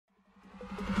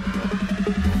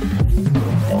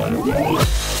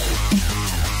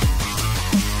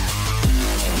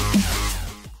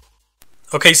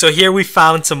Okay, so here we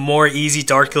found some more easy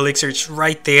Dark Elixir. It's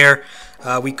right there.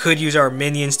 We could use our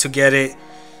minions to get it.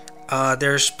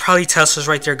 There's probably Teslas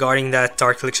right there guarding that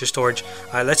Dark Elixir storage.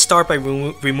 Let's start by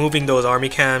removing those army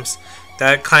camps.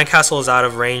 That clan castle is out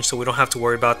of range, so we don't have to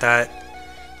worry about that.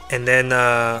 And then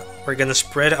we're gonna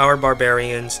spread our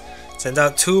barbarians. Send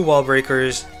out 2 wall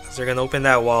breakers, because they're gonna open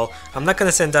that wall. I'm not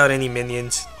gonna send out any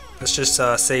minions. Let's just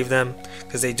save them,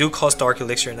 because they do cost Dark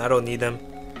Elixir and I don't need them.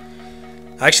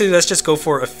 Actually, let's just go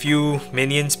for a few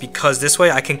minions, because this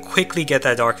way I can quickly get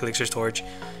that Dark Elixir storage.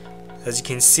 As you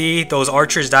can see, those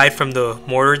archers died from the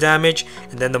mortar damage,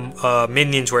 and then the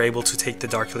minions were able to take the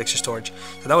Dark Elixir storage.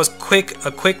 So that was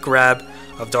a quick grab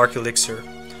of Dark Elixir.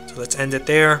 So let's end it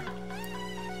there.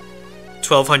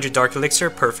 1200 Dark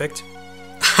Elixir, perfect.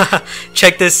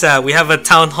 Check this out, we have a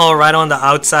town hall right on the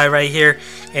outside right here,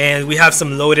 and we have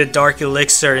some loaded Dark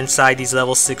Elixir inside these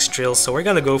level 6 drills, so we're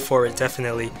gonna go for it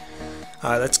definitely.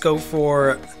 Let's go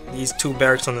for these 2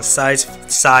 barracks on the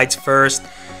sides first,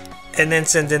 and then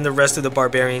send in the rest of the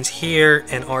barbarians here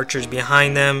and archers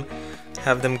behind them.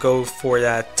 Have them go for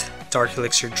that Dark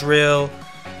Elixir drill.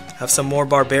 Have some more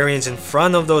barbarians in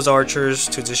front of those archers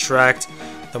to distract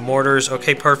the mortars.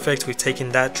 Okay, perfect, we've taken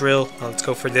that drill. Now let's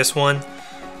go for this one.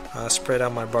 Spread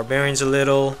out my barbarians a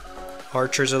little,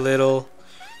 archers a little,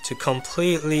 to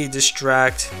completely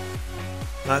distract,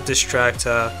 to distract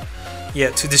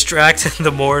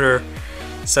the mortar.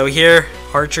 So here,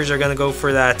 archers are gonna go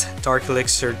for that Dark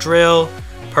Elixir drill,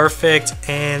 perfect,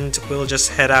 and we'll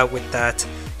just head out with that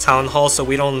town hall so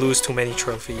we don't lose too many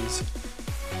trophies.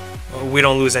 We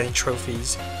don't lose any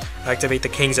trophies. Activate the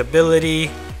king's ability,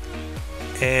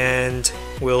 and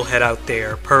we'll head out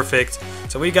there. Perfect.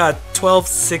 So we got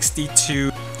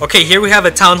 1262. Okay, here we have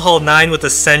a town hall 9 with a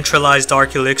centralized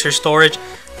Dark Elixir storage,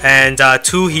 and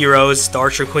 2 heroes, the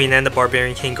Archer Queen and the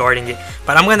Barbarian King, guarding it.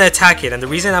 But I'm gonna attack it, and the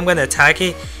reason I'm gonna attack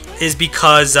it is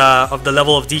because of the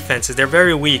level of defenses. They're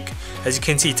very weak. As you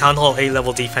can see, Town Hall 8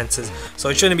 level defenses, so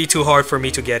it shouldn't be too hard for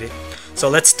me to get it. So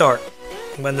let's start.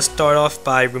 I'm gonna start off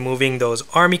by removing those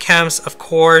army camps, of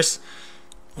course.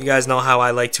 You guys know how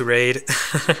I like to raid.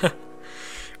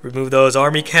 Remove those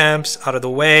army camps out of the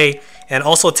way, and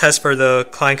also test for the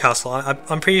clan castle.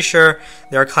 I'm pretty sure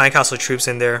there are clan castle troops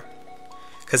in there,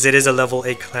 because it is a level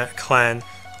 8 clan.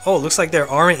 Oh, looks like there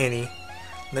aren't any.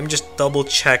 Let me just double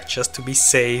check just to be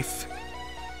safe.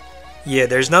 Yeah,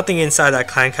 there's nothing inside that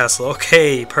clan castle.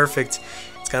 Okay, perfect.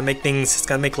 It's gonna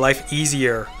make life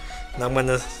easier. And I'm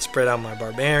gonna spread out my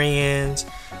barbarians,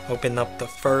 open up the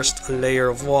first layer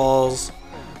of walls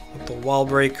with the wall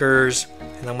breakers,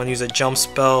 and I'm gonna use a jump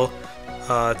spell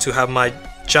to have my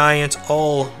giants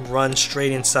all run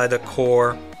straight inside the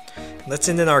core. Let's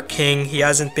send in our king. He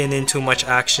hasn't been in too much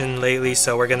action lately,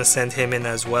 so we're gonna send him in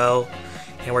as well.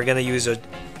 And we're gonna use a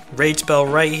rage spell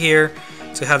right here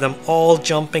to have them all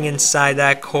jumping inside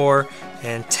that core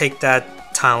and take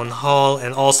that town hall,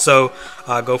 and also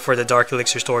go for the Dark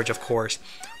Elixir storage, of course.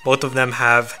 Both of them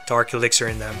have Dark Elixir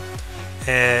in them.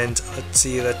 And let's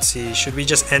see, should we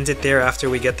just end it there after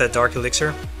we get that Dark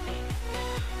Elixir?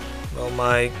 Well,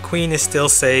 my queen is still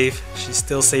safe. She's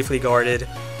still safely guarded.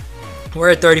 We're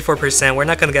at 34%. We're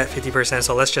not gonna get 50%,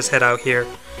 so let's just head out here.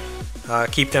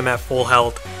 Keep them at full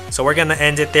health. So we're gonna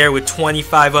end it there with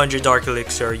 2500 Dark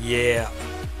Elixir. Yeah.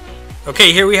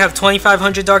 Okay, here we have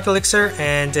 2500 Dark Elixir,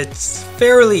 and it's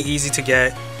fairly easy to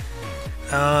get.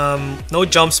 No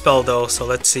jump spell though, so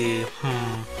let's see.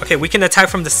 Okay, we can attack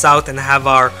from the south and have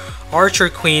our Archer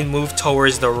Queen move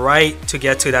towards the right to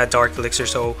get to that Dark Elixir,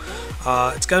 so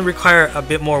it's gonna require a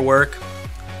bit more work.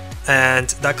 And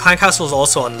that clan castle is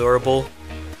also unlurable.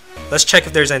 Let's check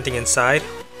if there's anything inside.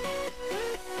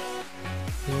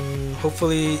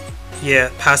 Hopefully, yeah,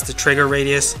 past the trigger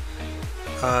radius.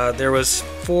 There was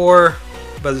 4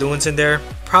 balloons in there,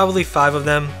 probably 5 of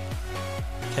them.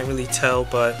 Can't really tell,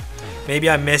 but maybe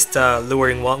I missed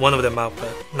luring one of them out,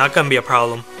 but not gonna be a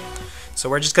problem. So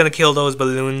we're just gonna kill those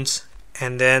balloons,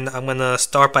 and then I'm gonna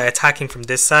start by attacking from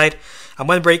this side. I'm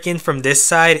gonna break in from this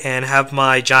side and have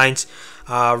my giants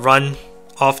run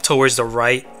off towards the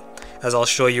right, as I'll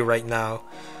show you right now.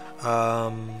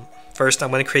 First,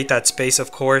 I'm gonna create that space,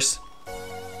 of course.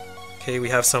 Okay, we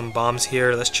have some bombs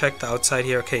here. Let's check the outside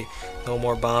here. Okay, no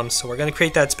more bombs. So we're gonna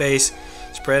create that space,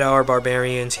 spread our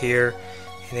barbarians here,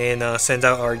 and then send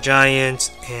out our giants,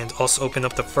 and also open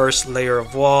up the first layer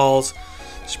of walls.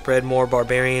 Spread more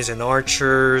barbarians and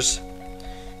archers.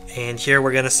 And here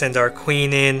we're gonna send our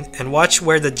queen in, and watch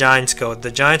where the giants go.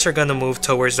 The giants are gonna move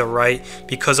towards the right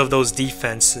because of those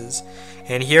defenses.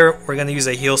 And here we're gonna use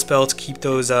a heal spell to keep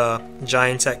those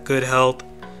giants at good health.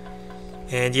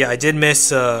 And yeah, I did miss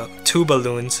 2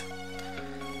 balloons.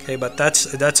 Okay, but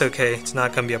that's okay. It's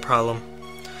not gonna be a problem.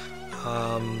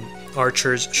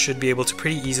 Archers should be able to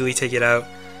pretty easily take it out.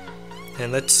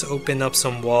 And let's open up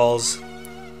some walls.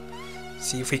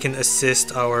 See if we can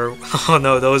assist our... Oh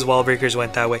no, those wall breakers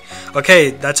went that way. Okay,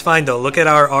 that's fine though. Look at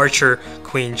our archer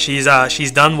queen. She's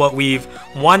done what we've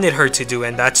wanted her to do,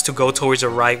 and that's to go towards the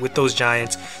right with those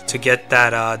giants to get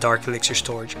that Dark Elixir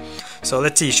storage. So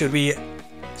let's see, should we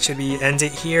end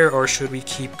it here or should we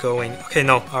keep going? Okay,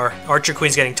 no, our archer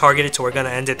queen's getting targeted, so we're gonna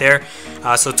end it there.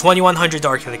 So 2100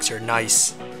 Dark Elixir,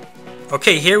 nice.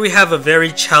 Okay, here we have a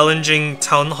very challenging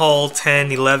Town Hall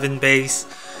 10, 11 base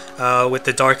with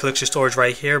the Dark Elixir storage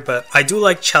right here, but I do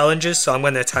like challenges, so I'm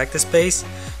going to attack this base.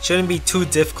 Shouldn't be too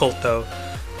difficult though.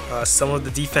 Some of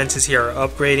the defenses here are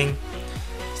upgrading.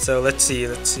 So let's see,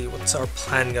 what's our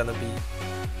plan gonna be?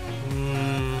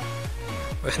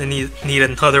 We're gonna need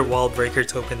another wall breaker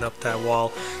to open up that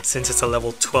wall since it's a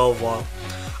level 12 wall.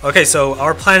 Okay, so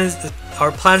our plan's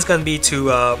gonna be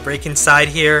to break inside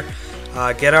here.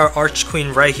 Get our Arch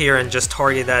Queen right here and just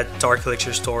target that Dark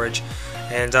Elixir storage.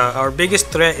 And our biggest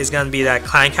threat is going to be that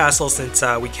Clan Castle since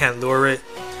we can't lure it.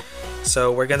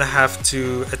 So we're going to have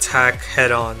to attack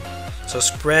head on. So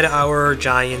spread our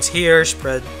giants here,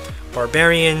 spread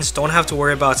barbarians. Don't have to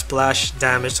worry about splash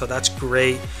damage, so that's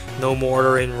great. No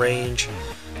mortar in range.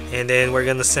 And then we're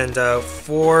going to send out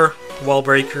 4 wall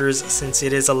breakers since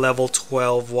it is a level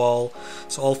 12 wall.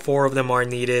 So all 4 of them are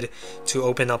needed to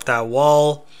open up that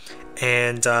wall.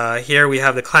 And here we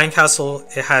have the Clan Castle.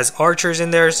 It has archers in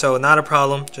there, so not a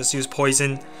problem. Just use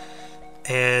poison.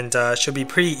 And should be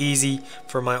pretty easy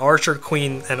for my Archer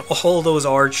Queen and all those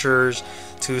archers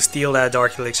to steal that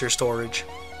Dark Elixir storage.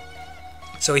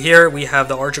 So here we have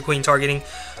the Archer Queen targeting.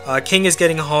 King is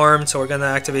getting harmed, so we're going to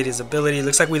activate his ability.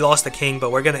 Looks like we lost the King,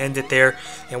 but we're going to end it there.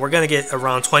 And we're going to get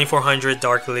around 2400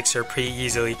 Dark Elixir pretty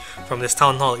easily from this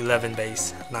Town Hall 11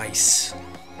 base. Nice.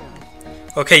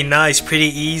 Okay, nice.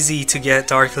 Pretty easy to get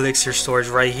Dark Elixir storage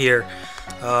right here.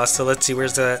 So let's see,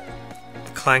 where's the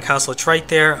Clan Castle? It's right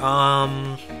there.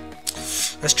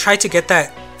 Let's try to get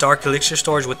that Dark Elixir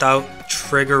storage without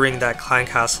triggering that Clan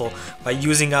Castle by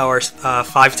using our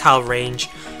 5-tile range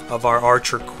of our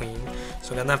Archer Queen.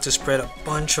 So we're gonna have to spread a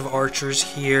bunch of archers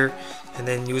here and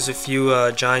then use a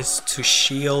few giants to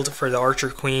shield for the Archer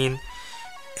Queen.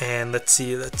 And let's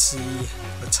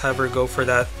have her go for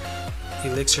that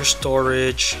Elixir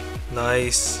storage.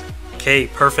 Nice. Okay,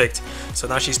 perfect. So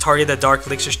now she's targeted the Dark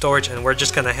Elixir storage, and we're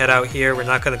just gonna head out here. We're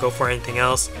not gonna go for anything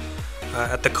else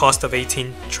at the cost of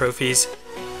 18 trophies.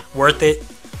 Worth it.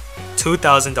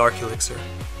 2000 Dark Elixir.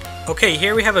 Okay,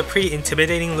 here we have a pretty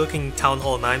intimidating looking Town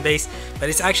Hall 9 base, but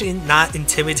it's actually not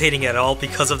intimidating at all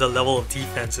because of the level of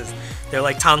defenses. They're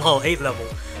like Town Hall 8 level.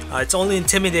 It's only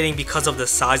intimidating because of the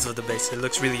size of the base. It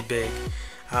looks really big.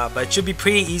 But it should be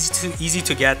pretty easy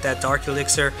to get that Dark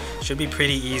Elixir. Should be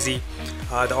pretty easy.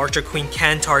 The Archer Queen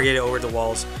can target it over the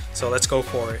walls, so let's go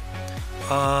for it.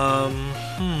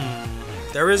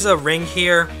 There is a ring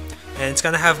here, and it's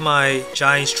gonna have my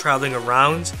giants traveling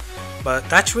around, but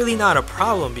that's really not a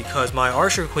problem because my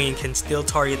Archer Queen can still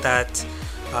target that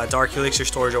Dark Elixir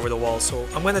storage over the wall. So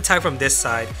I'm gonna attack from this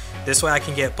side. This way I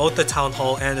can get both the Town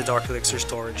Hall and the Dark Elixir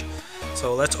storage.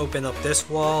 So let's open up this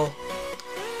wall.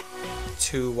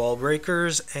 2 wall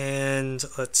breakers, and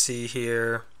let's see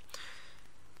here.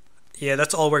 Yeah,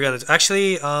 that's all we're gonna do.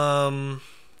 Actually,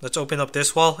 let's open up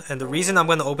this wall, and the reason I'm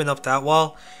gonna open up that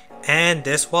wall and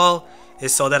this wall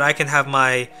is so that I can have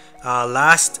my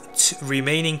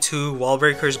remaining 2 wall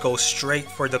breakers go straight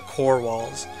for the core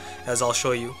walls, as I'll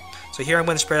show you. So here I'm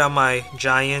gonna spread out my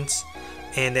giants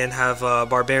and then have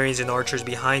barbarians and archers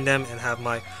behind them and have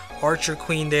my Archer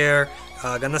Queen there.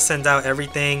 Gonna send out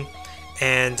everything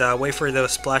and wait for the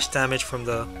splash damage from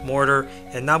the mortar.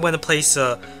 And now I'm going to place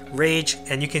a rage,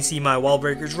 and you can see my wall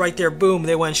breakers right there. Boom,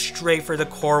 they went straight for the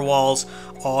core walls.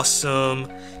 Awesome.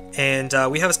 And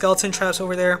we have skeleton traps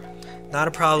over there, not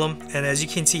a problem. And as you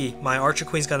can see, my Archer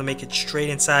Queen's going to make it straight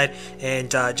inside,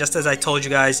 and just as I told you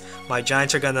guys, my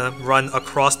giants are going to run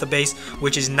across the base,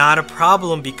 which is not a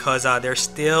problem because they're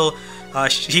still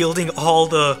shielding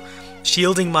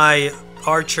my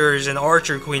archers and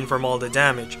Archer Queen from all the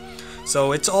damage.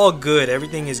 So it's all good.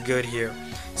 Everything is good here.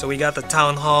 So we got the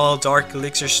Town Hall, Dark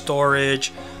Elixir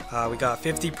storage. We got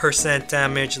 50%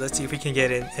 damage. Let's see if we can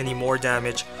get any more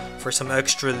damage for some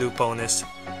extra loot bonus.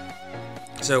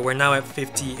 So we're now at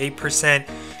 58%,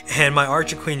 and my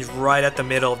Archer Queen is right at the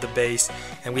middle of the base,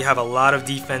 and we have a lot of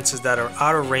defenses that are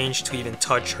out of range to even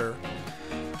touch her.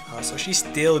 So she's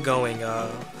still going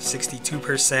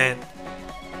 62%,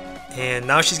 and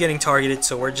now she's getting targeted,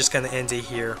 so we're just gonna end it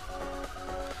here.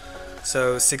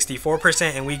 So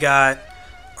 64%, and we got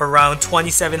around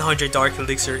 2,700 Dark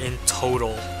Elixir in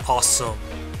total. Awesome.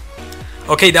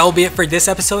 Okay, that will be it for this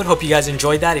episode. Hope you guys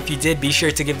enjoyed that. If you did, be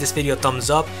sure to give this video a thumbs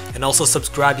up and also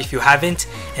subscribe if you haven't.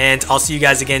 And I'll see you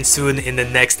guys again soon in the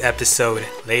next episode.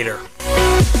 Later.